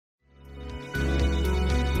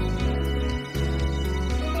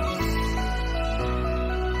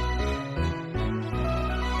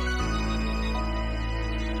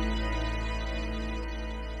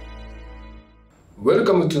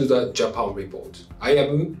Welcome to the Japan Report. I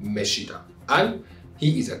am Meshida, and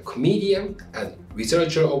he is a comedian and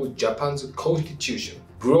researcher of Japan's constitution,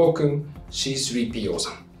 broken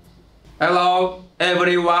C3PO-san. Hello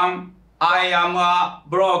everyone, I am a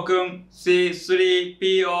broken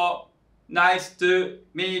C3PO. Nice to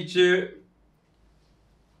meet you.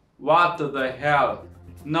 What the hell?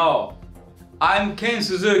 No, I'm Ken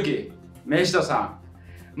Suzuki, Meshida-san.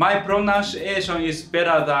 My pronunciation is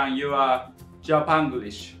better than your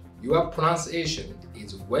Japanglish. Your pronunciation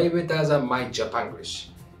is way better than my Japanglish.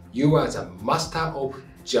 You are the master of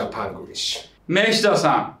Japanglish.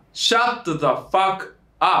 Meshida-san, shut the fuck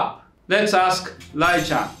up. Let's ask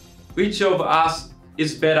Rai-chan, which of us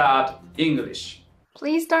is better at English?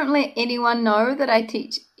 Please don't let anyone know that I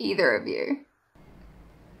teach either of you.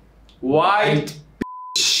 White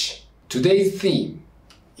bitch. Today's theme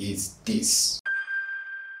is this.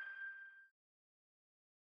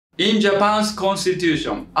 In Japan's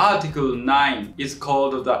constitution, Article 9 is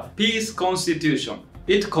called the Peace Constitution.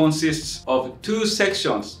 It consists of two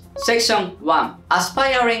sections. Section 1.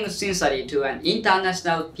 Aspiring sincerely to an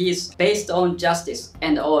international peace based on justice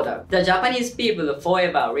and order. The Japanese people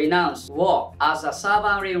forever renounce war as a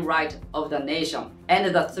sovereign right of the nation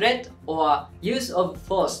and the threat or use of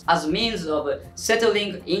force as means of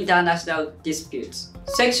settling international disputes.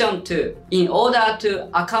 Section 2. In order to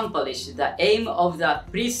accomplish the aim of the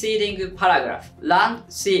preceding paragraph, land,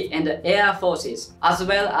 sea, and air forces, as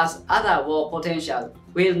well as other war potential,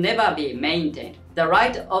 will never be maintained. The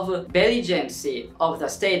right of belligerency of the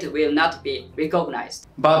state will not be recognized.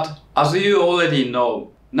 But as you already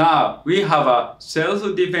know, now we have a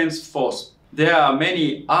self-defense force. There are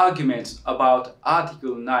many arguments about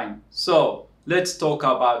Article 9, so let's talk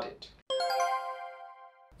about it.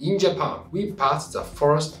 In Japan, we passed the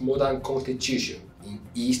first modern constitution in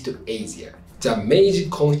East Asia, the Meiji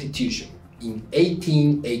Constitution, in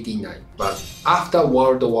 1889. But after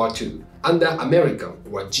World War II, under American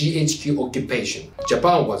or GHQ occupation,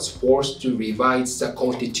 Japan was forced to revise the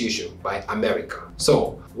constitution by America.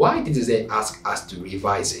 So, why did they ask us to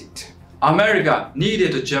revise it? America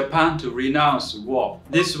needed Japan to renounce war.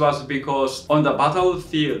 This was because on the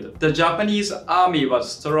battlefield, the Japanese army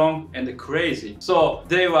was strong and crazy. So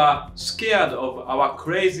they were scared of our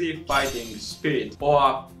crazy fighting spirit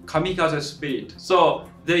or kamikaze spirit. So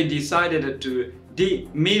they decided to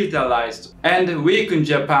demilitarize and weaken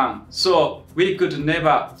Japan so we could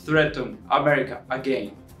never threaten America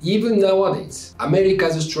again. Even nowadays,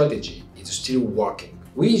 America's strategy is still working.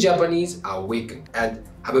 We Japanese are weakened and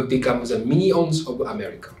have become the minions of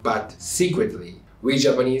America. But secretly, we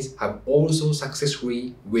Japanese have also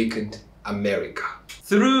successfully weakened America.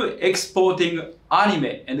 Through exporting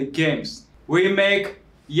anime and games, we make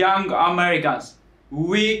young Americans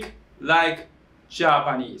weak like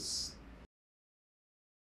Japanese.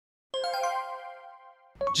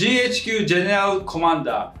 GHQ General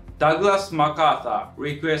Commander Douglas MacArthur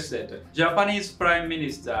requested Japanese Prime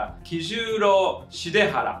Minister Kijuro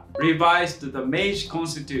Shidehara revised the Meiji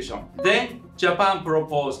Constitution. Then Japan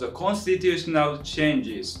proposed constitutional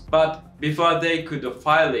changes, but before they could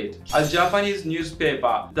file it, a Japanese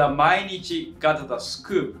newspaper, the Mainichi, got the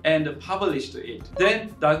scoop and published it.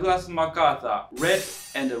 Then Douglas MacArthur read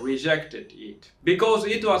and rejected it because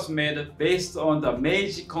it was made based on the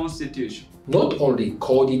Meiji Constitution. Not only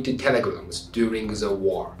coded telegrams during the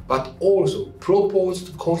war, but also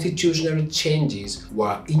proposed constitutional changes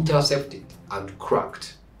were intercepted and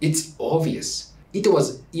cracked. It's obvious. It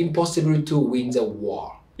was impossible to win the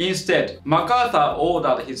war. Instead, MacArthur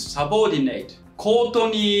ordered his subordinate,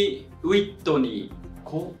 Courtney Whitney,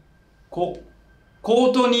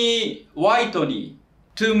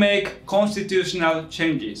 to make constitutional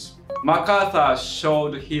changes. MacArthur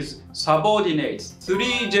showed his subordinates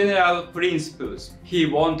three general principles he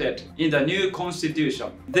wanted in the new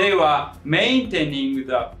constitution. They were maintaining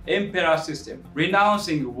the emperor system,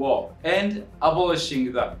 renouncing war, and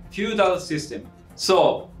abolishing the feudal system.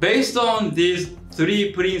 So, based on these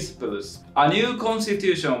three principles, a new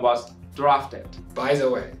constitution was drafted. By the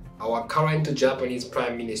way, our current Japanese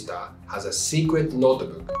Prime Minister has a secret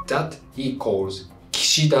notebook that he calls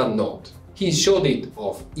Kishida Note. He showed it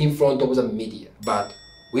off in front of the media, but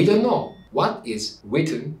we don't know what is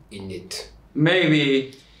written in it.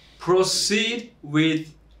 Maybe proceed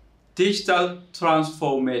with digital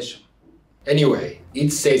transformation. Anyway, it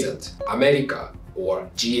says that America or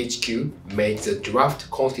GHQ made the draft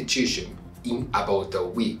constitution in about a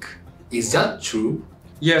week. Is that true?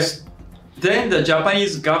 Yes. Then the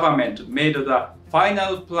Japanese government made the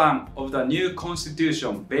final plan of the new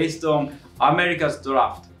constitution based on America's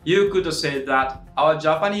draft. you could say that our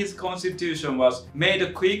Japanese constitution was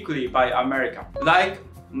made quickly by America. Like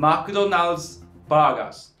McDonald's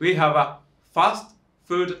burgers, we have a fast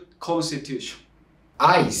food constitution.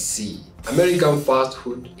 I see. American fast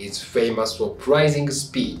food is famous for prizing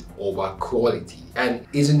speed over quality and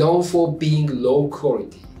is known for being low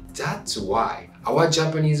quality. That's why our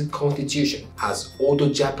Japanese constitution has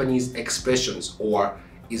auto-Japanese expressions or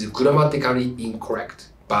is grammatically incorrect.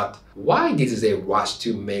 But why did they rush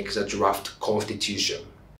to make the draft constitution?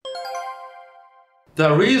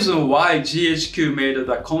 The reason why GHQ made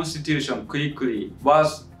the constitution quickly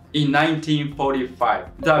was in 1945.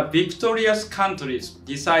 The victorious countries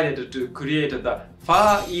decided to create the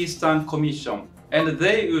Far Eastern Commission, and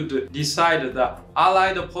they would decide the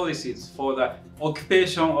Allied policies for the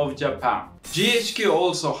occupation of Japan. GHQ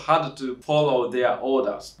also had to follow their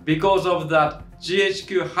orders. Because of that,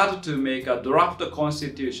 GHQ had to make a draft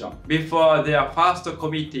constitution before their first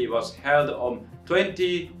committee was held on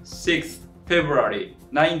 26th February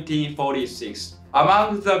 1946.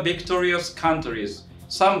 Among the victorious countries,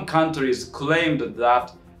 some countries claimed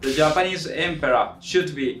that the Japanese emperor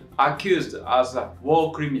should be accused as a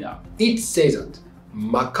war criminal. It says that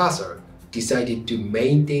MacArthur decided to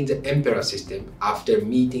maintain the emperor system after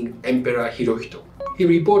meeting Emperor Hirohito. He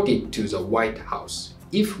reported to the White House,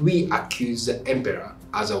 "If we accuse the emperor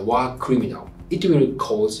as a war criminal, it will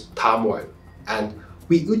cause turmoil, and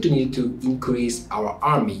we would need to increase our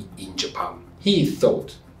army in Japan." He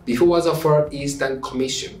thought before the Far Eastern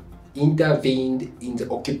Commission intervened in the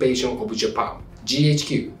occupation of Japan,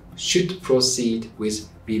 GHQ should proceed with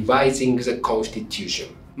revising the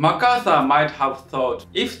constitution. MacArthur might have thought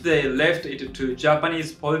if they left it to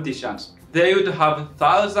Japanese politicians, they would have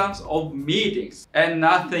thousands of meetings and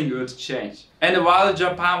nothing would change. And while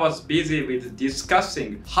Japan was busy with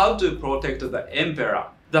discussing how to protect the emperor,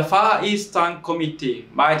 the Far Eastern Committee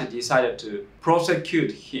might decide to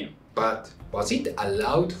prosecute him. But was it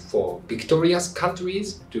allowed for victorious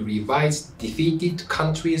countries to revise defeated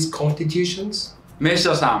countries' constitutions?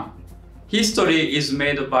 Meshida-san, history is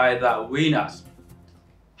made by the winners.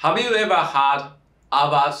 Have you ever heard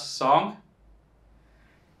ABBA's song?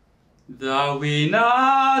 The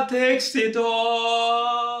winner takes it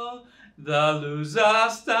all, the loser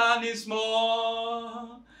stands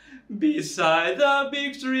small. Beside the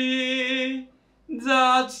victory,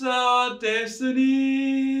 that's our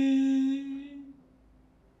destiny.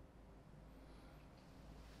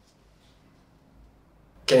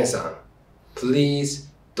 Ken-san, please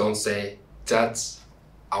don't say that's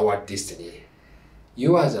our destiny.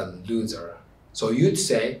 You are the loser, so you'd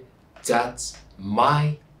say that's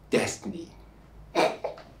my destiny.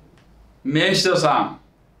 Meshida-san,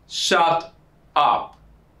 shut up.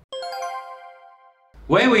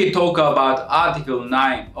 When we talk about Article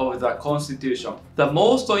 9 of the Constitution, the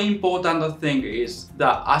most important thing is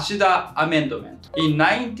the Ashida Amendment. In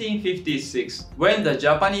 1956, when the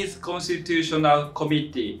Japanese Constitutional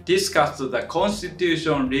Committee discussed the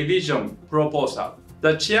Constitution revision proposal,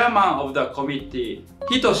 the chairman of the committee,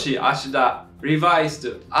 Hitoshi Ashida, revised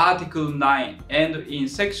Article 9 and in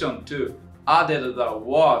Section 2 added the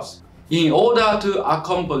words, "in order to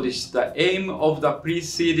accomplish the aim of the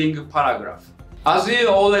preceding paragraph." As you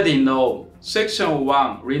already know, Section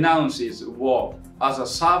 1 renounces war as a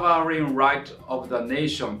sovereign right of the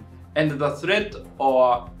nation and the threat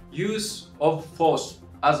or use of force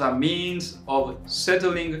as a means of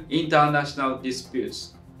settling international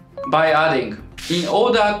disputes. By adding, "in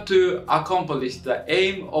order to accomplish the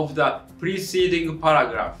aim of the preceding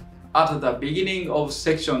paragraph" at the beginning of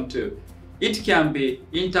Section 2, it can be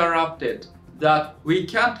interpreted that we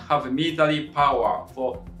can't have military power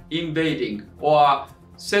for invading or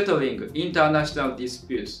settling international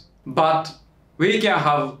disputes, but we can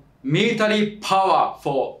have military power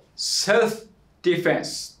for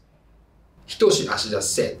self-defense. Hitoshi Ashida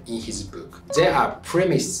said in his book, there are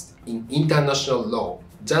premises in international law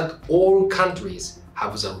that all countries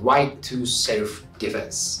have the right to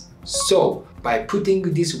self-defense. So, by putting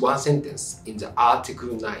this one sentence in the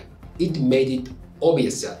Article 9, it made it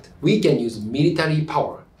obvious that we can use military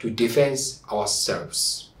power to defend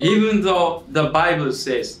ourselves. Even though the Bible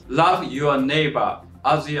says, "Love your neighbor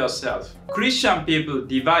as yourself," Christian people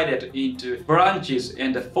divided into branches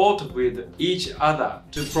and fought with each other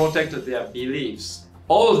to protect their beliefs.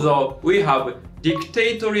 Although we have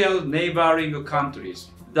dictatorial neighboring countries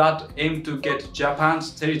that aim to get Japan's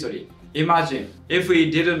territory, imagine if we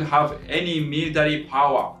didn't have any military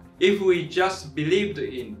power, if we just believed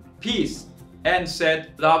in peace and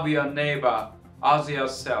said, "Love your neighbor as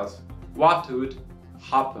yourself," what would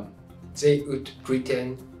happen? They would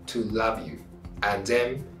pretend to love you and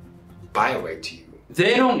then violate you.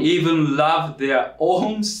 They don't even love their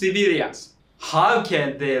own civilians. How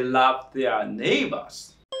can they love their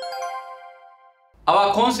neighbors?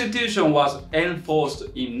 Our constitution was enforced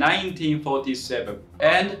in 1947,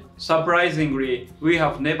 and surprisingly, we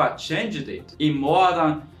have never changed it in more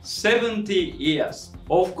than 70 years.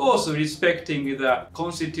 Of course, respecting the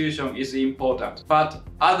constitution is important, but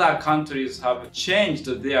other countries have changed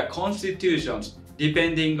their constitutions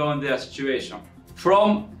depending on their situation.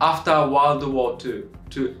 From after World War II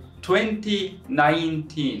to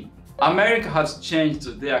 2019, America has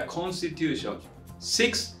changed their constitution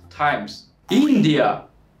 6 times. India,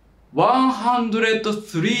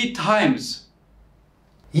 103 times.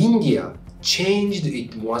 India changed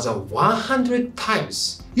it more than 100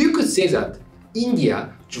 times. You could say that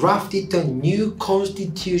India drafted a new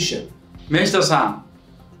constitution. Meshida-san,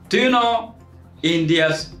 do you know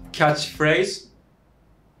India's catchphrase?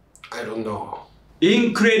 I don't know.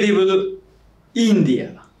 Incredible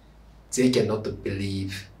India. They cannot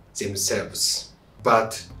believe themselves.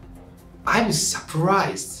 But I'm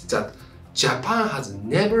surprised that Japan has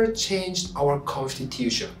never changed our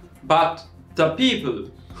constitution. But the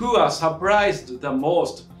people who are surprised the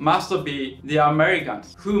most must be the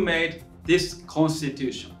Americans who made this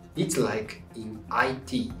constitution. It's like in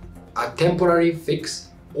IT. A temporary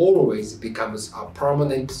fix always becomes a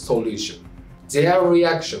permanent solution. Their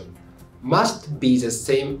reaction must be the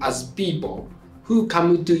same as people who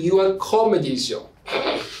come to your comedy show.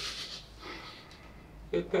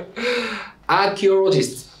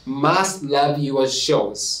 Archaeologists must love your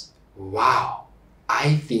shows. Wow,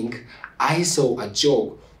 I think I saw a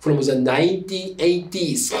joke from the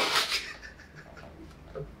 1980s.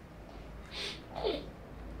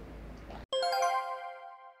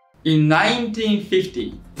 In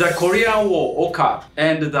 1950, the Korean War occurred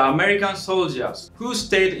and the American soldiers who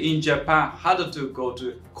stayed in Japan had to go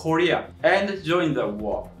to Korea and join the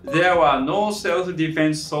war. There were no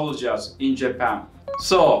self-defense soldiers in Japan.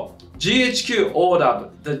 So, GHQ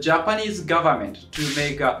ordered the Japanese government to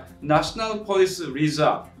make a National Police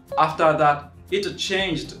Reserve. After that, it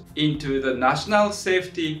changed into the National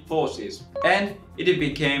Safety Forces and it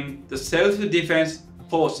became the Self-Defense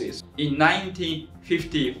Forces in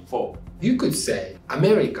 1954. You could say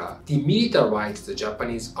America demilitarized the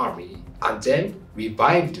Japanese army and then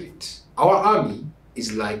revived it. Our army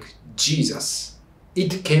is like Jesus.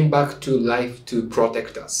 It came back to life to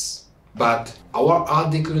protect us. But our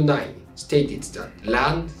Article 9 stated that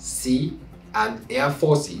land, sea, and air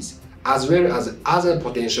forces, as well as other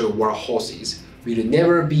potential war horses, will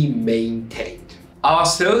never be maintained. Our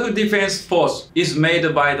self-defense force is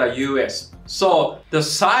made by the US, so the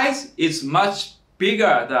size is much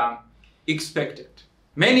bigger than expected.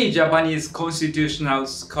 Many Japanese constitutional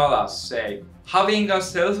scholars say having a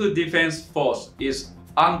self-defense force is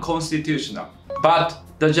unconstitutional. But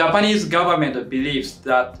the Japanese government believes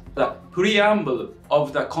that the preamble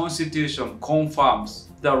of the constitution confirms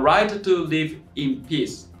the right to live in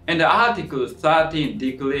peace, and Article 13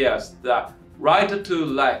 declares the right to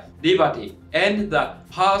life, liberty, and the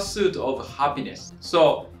pursuit of happiness.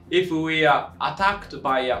 So, if we are attacked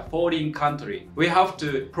by a foreign country, we have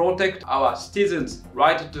to protect our citizens'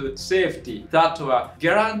 right to safety that were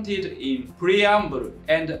guaranteed in Preamble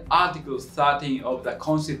and Article 13 of the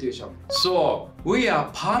Constitution. So, we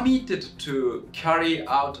are permitted to carry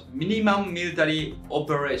out minimum military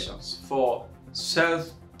operations for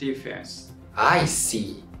self-defense. I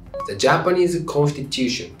see. The Japanese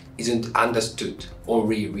constitution isn't understood or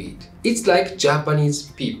reread. It's like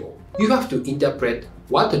Japanese people. You have to interpret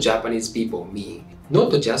what the Japanese people mean,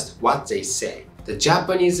 not just what they say. The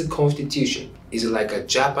Japanese constitution is like a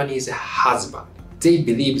Japanese husband. They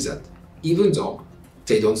believe that even though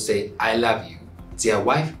they don't say I love you, their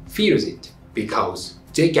wife feels it because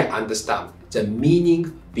they can understand the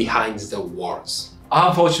meaning behind the words.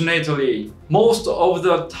 Unfortunately, most of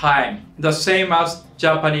the time, the same as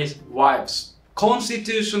Japanese wives,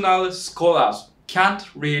 constitutional scholars can't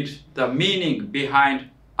read the meaning behind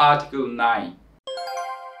Article 9.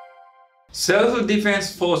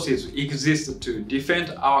 Self-defense forces exist to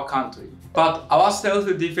defend our country, but our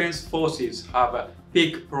self-defense forces have a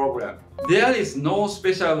big problem. There is no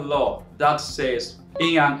special law that says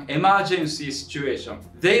in an emergency situation,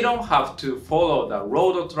 they don't have to follow the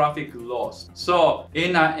road traffic laws. So,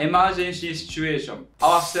 in an emergency situation,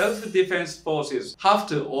 our self-defense forces have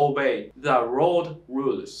to obey the road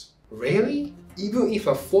rules. Really? Even if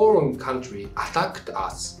a foreign country attacked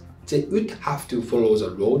us, they would have to follow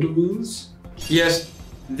the road rules? Yes,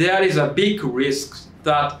 there is a big risk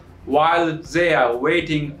that while they are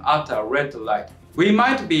waiting at a red light, we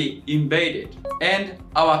might be invaded and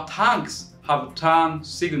our tanks have turn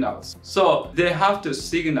signals, so they have to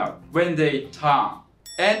signal when they turn,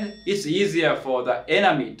 and it's easier for the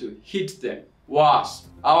enemy to hit them. Worse,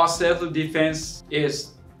 our self-defense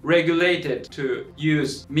is regulated to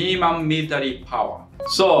use minimum military power.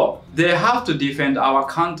 So they have to defend our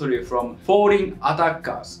country from foreign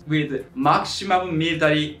attackers with maximum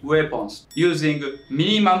military weapons using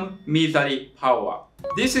minimum military power.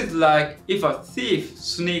 This is like if a thief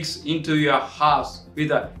sneaks into your house with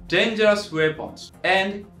a dangerous weapons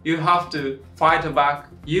and you have to fight back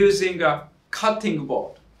using a cutting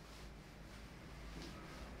board.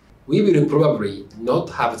 We will probably not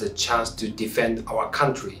have the chance to defend our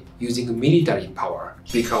country using military power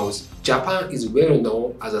because Japan is well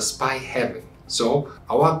known as a spy haven. So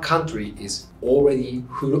our country is already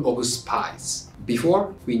full of spies.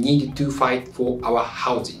 Before, we need to fight for our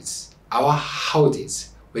houses. Our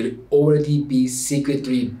houses will already be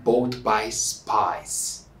secretly bought by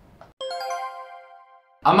spies.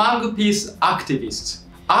 Among peace activists,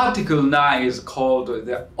 Article 9 is called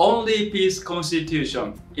the only peace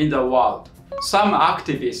constitution in the world. Some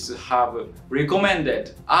activists have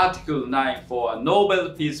recommended Article 9 for a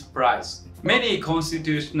Nobel Peace Prize. Many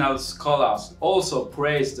constitutional scholars also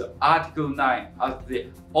praised Article 9 as the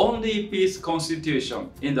only peace constitution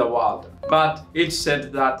in the world. But it's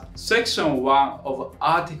said that Section 1 of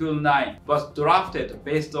Article 9 was drafted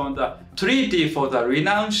based on the Treaty for the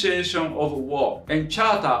Renunciation of War and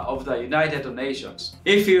Charter of the United Nations.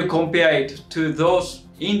 If you compare it to those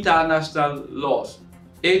international laws,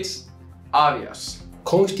 it's obvious.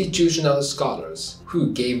 Constitutional scholars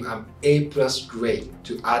who gave an A+ grade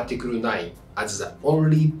to Article 9 as the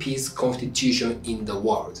only peace constitution in the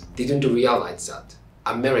world didn't realize that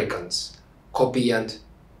Americans copy and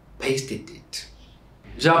pasted it.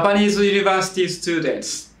 Japanese university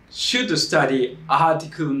students should study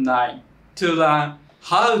Article 9 to learn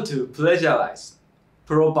how to plagiarize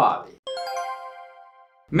properly.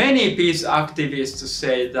 Many peace activists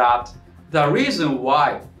say that the reason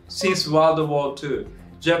why since World War II,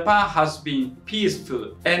 Japan has been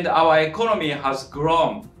peaceful and our economy has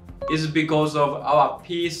grown is because of our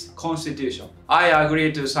peace constitution. I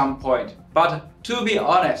agree to some point, but to be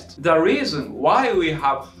honest, the reason why we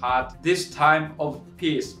have had this time of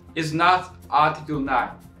peace is not Article 9.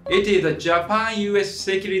 It is the Japan-US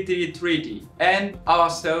Security Treaty and our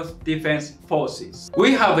self-defense forces.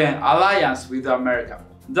 We have an alliance with America.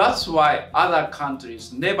 That's why other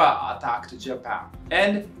countries never attacked Japan,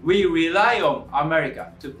 and we rely on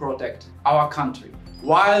America to protect our country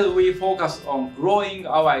while we focus on growing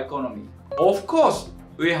our economy. Of course,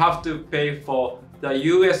 we have to pay for the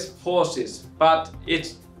US forces, but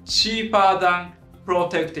it's cheaper than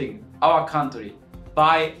protecting our country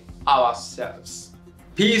by ourselves.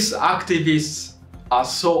 Peace activists are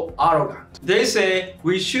so arrogant. They say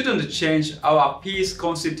we shouldn't change our peace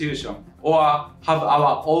constitution or have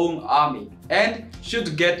our own army and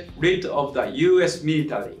should get rid of the US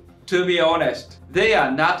military. To be honest, they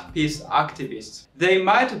are not peace activists. They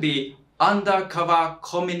might be undercover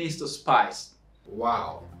communist spies.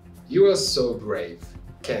 Wow, you are so brave,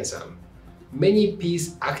 Ken-san. Many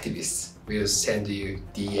peace activists will send you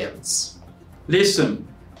DMs. Listen,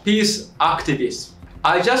 peace activists,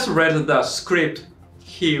 I just read the script.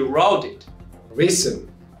 He wrote it.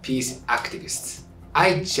 Listen, peace activists.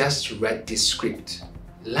 I just read this script.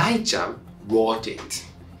 Lai-chan wrote it.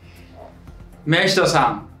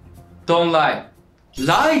 Meshida-san, don't lie.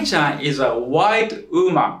 Lai-chan is a white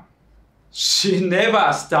woman. She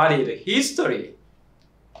never studied history.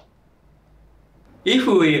 If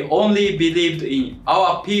we only believed in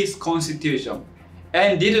our peace constitution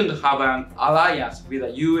and didn't have an alliance with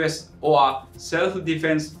the US or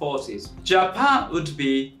self-defense forces, Japan would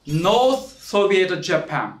be North Soviet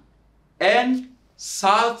Japan and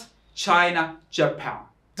South China Japan.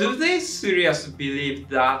 Do they seriously believe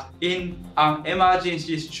that in an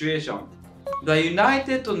emergency situation, the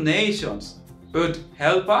United Nations would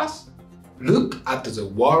help us? Look at the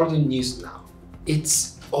world news now.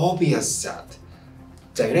 It's obvious that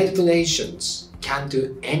the United Nations can't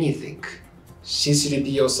do anything.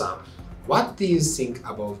 C3PO-san, what do you think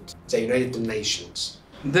about the United Nations?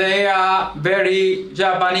 They are very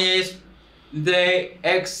Japanese. They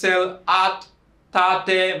excel at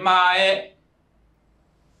tatemae.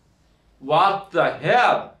 What the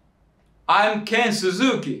hell? I'm Ken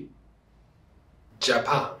Suzuki.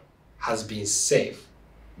 Japan has been safe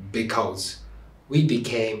because we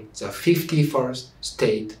became the 51st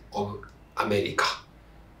state of America.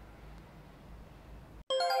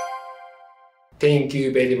 Thank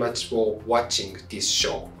you very much for watching this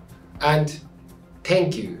show. And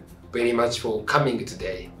thank you very much for coming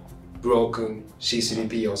today, Broken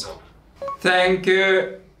C3PO-san. Thank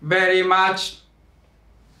you very much,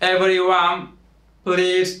 everyone.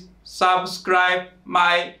 Please subscribe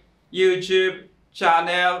my YouTube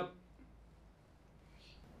channel.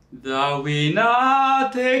 The winner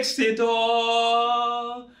takes it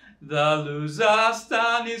all. The loser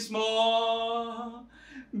stands small.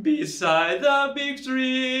 Beside the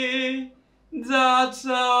victory, that's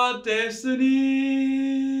our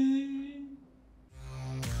destiny.